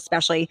people, and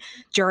especially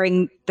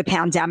during the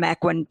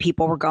pandemic when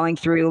people were going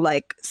through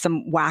like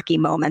some wacky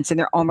moments in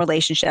their own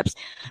relationships.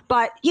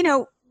 But,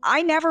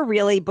 I never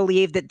really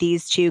believed that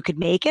these two could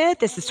make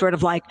it. This is sort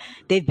of like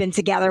they've been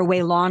together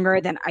way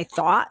longer than I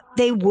thought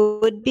they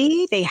would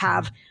be. They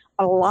have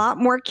a lot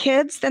more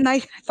kids than I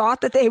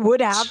thought that they would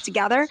have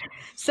together.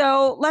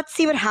 So let's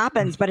see what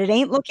happens, but it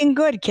ain't looking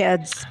good,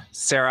 kids.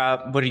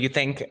 Sarah, what do you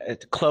think?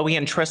 Khloe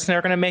and Tristan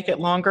are going to make it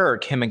longer, or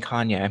Kim and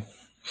Kanye?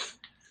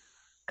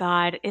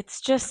 God,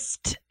 it's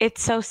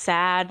so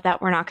sad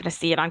that we're not going to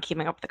see it on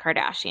Keeping Up with the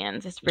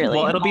Kardashians. It's really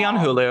well, it'll be on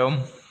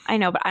Hulu. I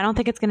know, but I don't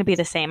think it's going to be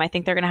the same. I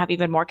think they're going to have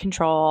even more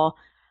control.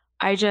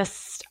 I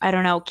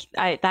don't know.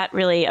 That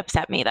really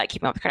upset me that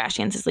Keeping Up with the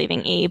Kardashians is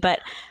leaving E,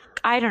 but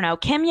I don't know.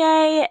 Kim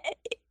Ye,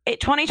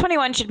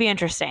 2021 should be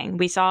interesting.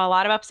 We saw a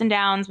lot of ups and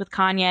downs with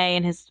Kanye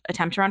and his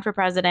attempt to run for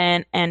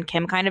president, and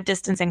Kim kind of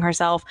distancing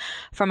herself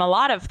from a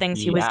lot of things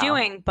he was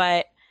doing.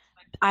 But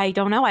I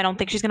don't know. I don't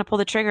think she's going to pull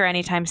the trigger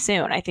anytime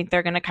soon. I think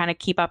they're going to kind of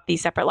keep up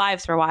these separate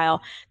lives for a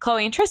while.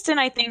 Khloe and Tristan,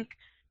 I think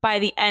by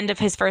the end of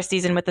his first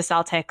season with the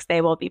Celtics,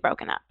 they will be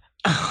broken up.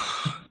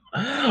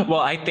 Well,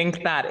 I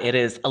think that it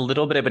is a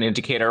little bit of an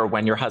indicator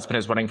when your husband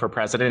is running for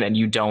president and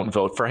you don't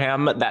vote for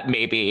him, that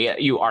maybe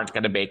you aren't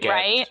going to make it.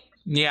 Right?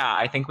 Yeah,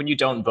 I think when you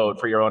don't vote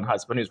for your own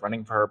husband who's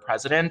running for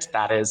president,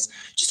 that is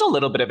just a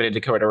little bit of an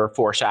indicator of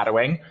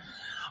foreshadowing.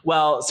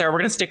 Well, Sarah, we're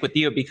going to stick with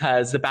you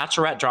because the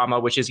Bachelorette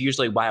drama, which is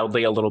usually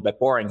wildly a little bit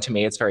boring to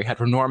me, it's very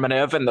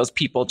heteronormative and those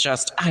people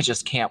I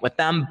just can't with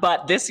them.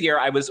 But this year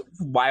I was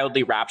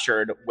wildly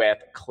raptured with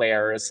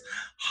Claire's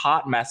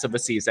hot mess of a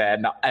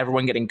season.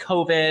 Everyone getting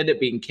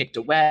COVID, being kicked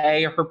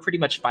away, her pretty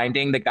much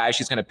finding the guy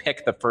she's going to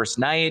pick the first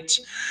night.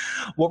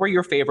 What were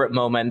your favorite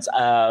moments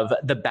of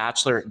the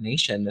Bachelor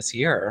Nation this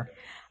year?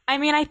 I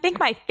mean, I think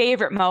my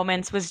favorite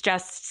moments was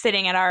just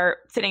sitting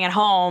at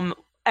home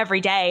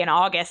every day in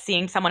August,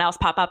 seeing someone else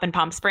pop up in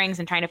Palm Springs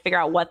and trying to figure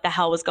out what the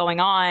hell was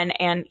going on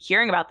and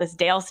hearing about this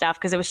Dale stuff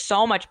because it was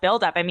so much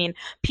buildup. I mean,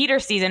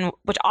 Peter's season,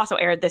 which also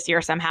aired this year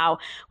somehow,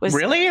 was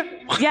really?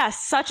 Yes,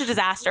 such a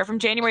disaster from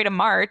January to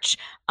March.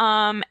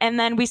 And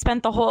then we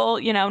spent the whole,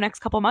 next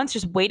couple months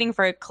just waiting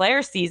for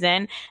Claire's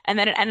season. And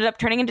then it ended up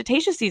turning into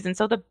Tayshia's season.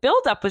 So the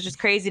buildup was just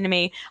crazy to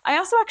me. I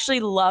also actually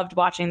loved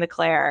watching the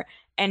Claire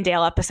and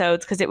Dale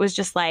episodes because it was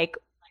just like,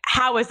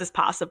 how is this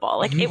possible?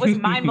 Like, it was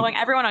mind-blowing.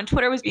 Everyone on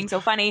Twitter was being so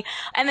funny.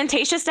 And then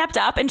Tayshia stepped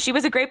up and she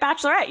was a great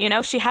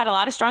bachelorette. She had a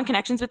lot of strong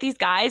connections with these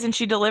guys and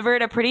she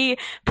delivered a pretty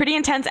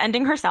intense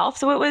ending herself.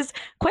 So it was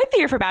quite the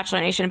year for Bachelor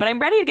Nation, but I'm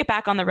ready to get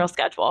back on the real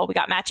schedule. We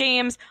got Matt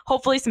James,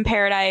 hopefully some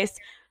Paradise,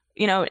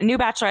 a new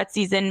Bachelorette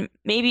season.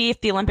 Maybe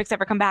if the Olympics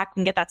ever come back,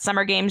 we can get that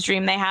Summer Games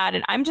dream they had.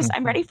 And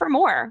I'm ready for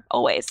more,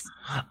 always.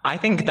 I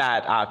think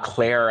that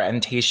Claire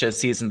and Tayshia's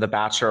season of The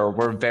Bachelor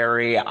were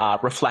very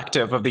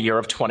reflective of the year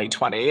of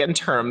 2020 in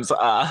terms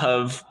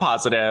of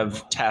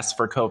positive tests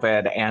for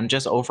COVID and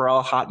just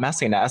overall hot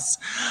messiness.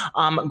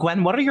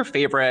 Gwen, what are your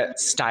favorite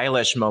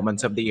stylish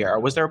moments of the year?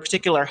 Was there a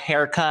particular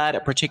haircut,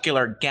 a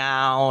particular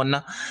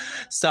gown,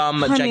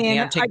 some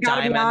gigantic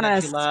diamond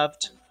that you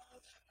loved?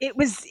 It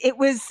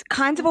was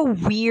kind of a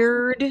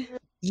weird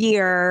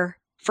year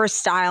for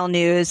style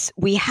news.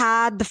 We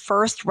had the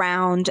first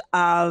round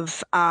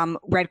of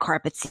red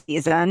carpet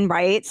season,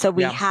 right? So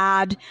we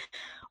had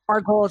our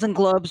Golden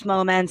Globes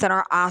moments and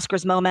our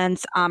Oscars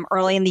moments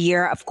early in the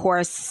year. Of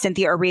course,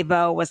 Cynthia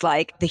Erivo was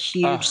like the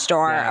huge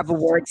star of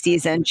award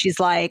season. She's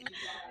like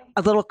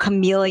a little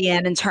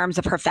chameleon in terms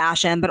of her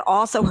fashion, but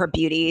also her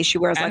beauty. She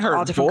wears like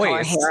all different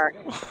color hair.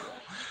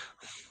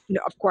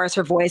 Of course,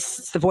 her voice,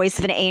 it's the voice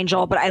of an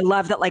angel, but I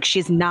love that like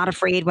she's not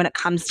afraid when it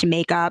comes to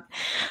makeup.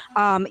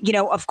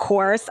 Of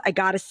course, I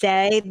gotta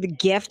say the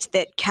gift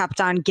that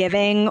kept on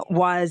giving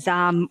was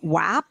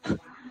WAP,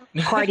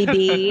 Cardi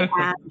B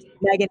and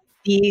Megan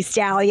Thee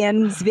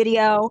Stallion's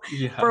video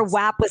for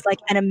WAP was like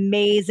an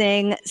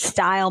amazing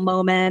style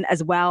moment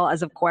as well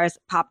as, of course,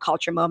 pop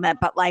culture moment.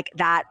 But like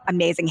that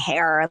amazing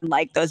hair and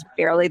like those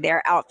barely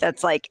there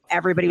outfits, like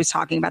everybody was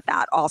talking about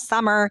that all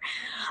summer.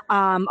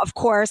 Of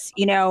course,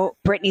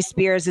 Britney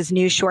Spears'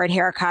 new short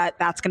haircut,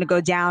 that's going to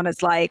go down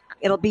as like,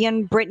 it'll be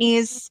in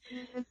Britney's,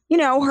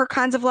 her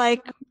kinds of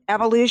like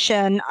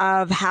evolution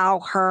of how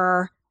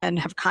her and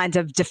have kind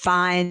of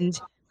defined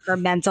her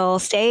mental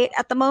state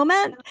at the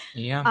moment.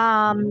 Yeah.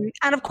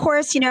 And of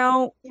course,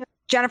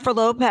 Jennifer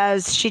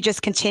Lopez, she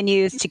just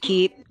continues to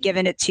keep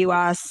giving it to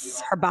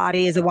us. Her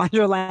body is a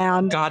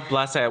wonderland. God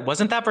bless it.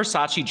 Wasn't that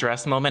Versace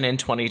dress moment in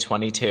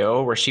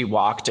 2022 where she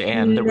walked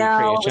in the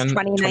recreation?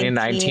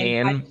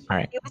 2019. All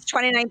right. It was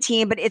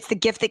 2019, but it's the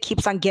gift that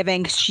keeps on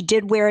giving. She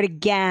did wear it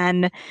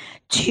again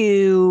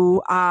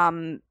to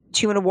an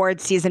award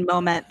season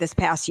moment this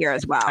past year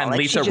as well. And like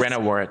Lisa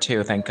Rinna wore it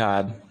too, thank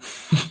God.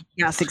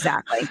 Yes,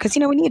 exactly. Because,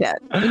 we need it.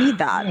 We need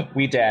that.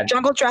 We did.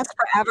 Jungle dress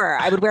forever.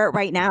 I would wear it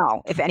right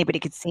now if anybody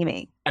could see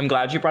me. I'm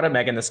glad you brought up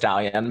Megan Thee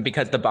Stallion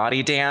because the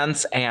body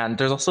dance, and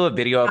there's also a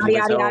video of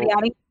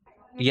Lizzo.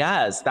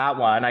 Yes, that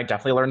one. I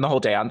definitely learned the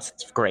whole dance.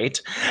 It's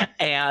great.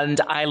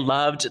 And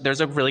there's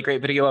a really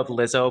great video of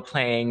Lizzo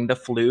playing the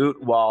flute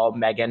while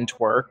Megan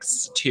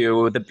twerks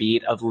to the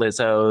beat of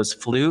Lizzo's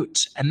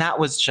flute. And that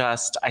was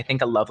just, I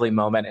think, a lovely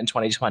moment in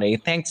 2020.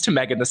 Thanks to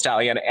Megan Thee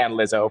Stallion and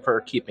Lizzo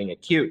for keeping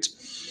it cute.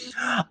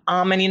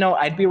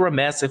 I'd be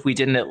remiss if we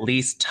didn't at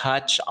least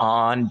touch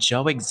on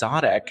Joe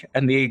Exotic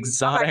and the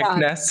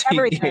exoticness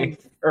he gave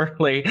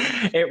early.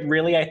 It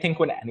really, I think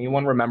when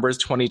anyone remembers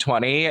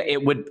 2020,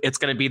 it's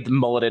going to be the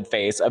mulleted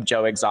face of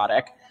Joe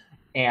Exotic.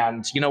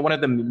 And, one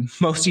of the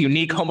most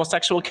unique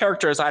homosexual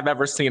characters I've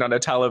ever seen on a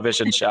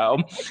television show.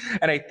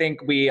 And I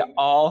think we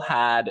all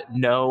had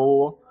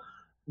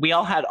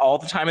all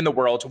the time in the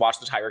world to watch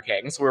the Tiger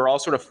King. So we were all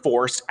sort of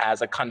forced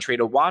as a country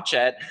to watch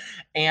it.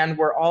 And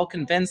we're all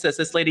convinced that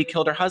this lady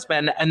killed her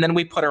husband. And then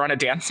we put her on a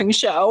dancing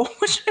show,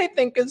 which I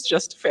think is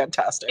just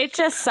fantastic. It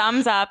just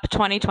sums up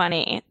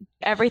 2020.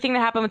 Everything that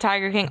happened with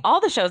Tiger King,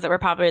 all the shows that were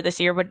popular this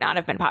year would not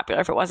have been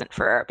popular if it wasn't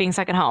for being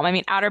stuck at home. I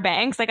mean, Outer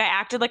Banks, like I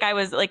acted like I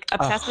was like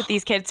obsessed with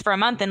these kids for a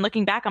month. And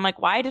looking back, I'm like,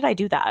 why did I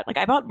do that? Like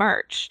I bought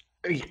merch.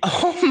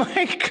 Oh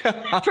my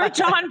God. For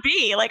John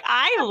B. Like,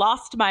 I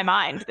lost my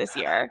mind this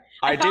year.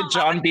 I did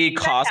John B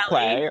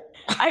cosplay.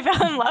 I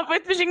fell in love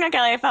with Machine Gun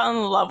Kelly. I fell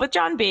in love with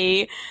John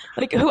B.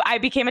 Like, who I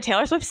became a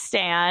Taylor Swift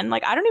stan.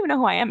 Like, I don't even know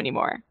who I am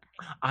anymore.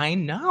 I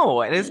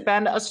know. It has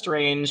been a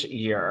strange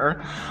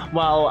year.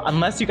 Well,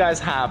 unless you guys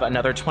have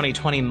another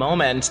 2020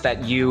 moment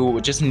that you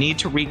just need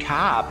to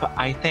recap,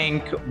 I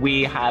think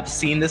we have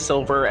seen the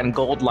silver and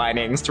gold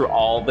linings through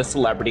all the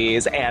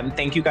celebrities. And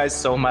thank you guys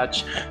so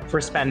much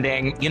for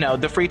spending,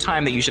 the free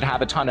time that you should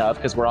have a ton of,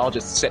 because we're all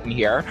just sitting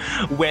here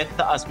with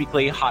the Us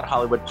Weekly Hot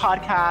Hollywood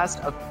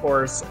podcast. Of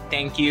course,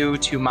 thank you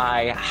to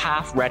my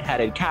half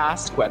redheaded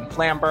cast, Gwen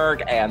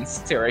Flamberg and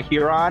Sarah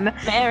Huron.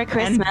 Merry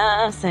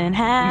Christmas and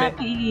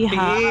happy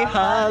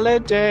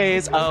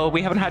holidays. Oh,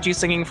 we haven't had you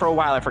singing for a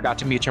while. I forgot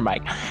to mute your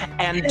mic.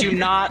 And do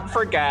not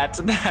forget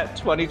that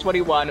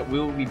 2021, we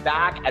will be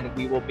back and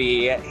we will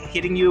be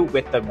hitting you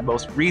with the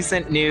most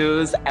recent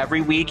news every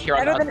week here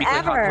on the Us Weekly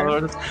Hot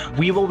Hollywood.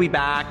 We will be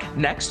back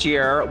next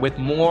year with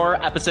more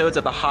episodes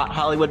of the Hot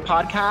Hollywood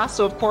podcast.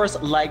 So, of course,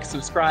 like,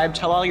 subscribe,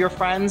 tell all your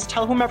friends,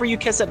 tell whomever you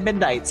kiss at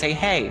midnight. Say,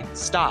 hey,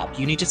 stop.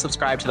 You need to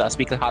subscribe to the Us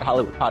Weekly Hot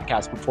Hollywood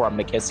podcast before I'm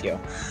going to kiss you.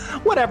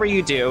 Whatever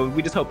you do,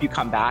 we just hope you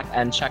come back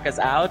and check us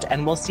out.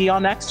 And we'll see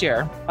y'all next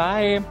year.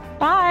 Bye.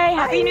 Bye.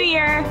 Happy New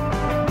Year.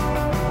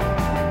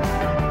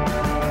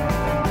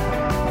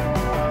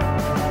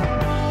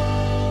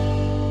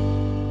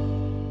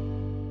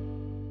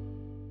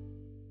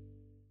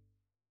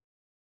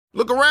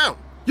 Look around.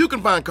 You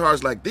can find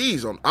cars like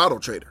these on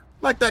AutoTrader.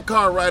 Like that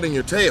car riding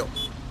your tail.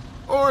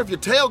 Or if you're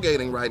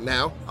tailgating right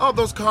now, all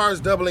those cars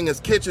doubling as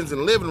kitchens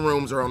and living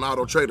rooms are on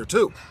AutoTrader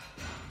too.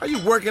 Are you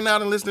working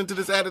out and listening to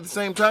this ad at the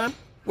same time?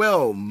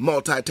 Well,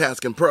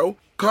 multitasking pro,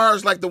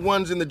 cars like the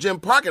ones in the gym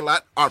parking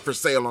lot are for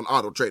sale on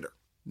AutoTrader.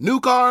 New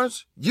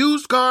cars,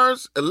 used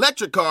cars,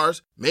 electric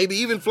cars, maybe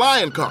even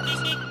flying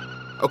cars.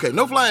 Okay,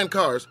 no flying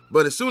cars,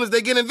 but as soon as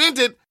they get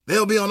invented,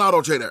 they'll be on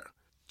AutoTrader.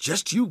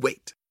 Just you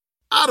wait.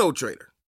 AutoTrader.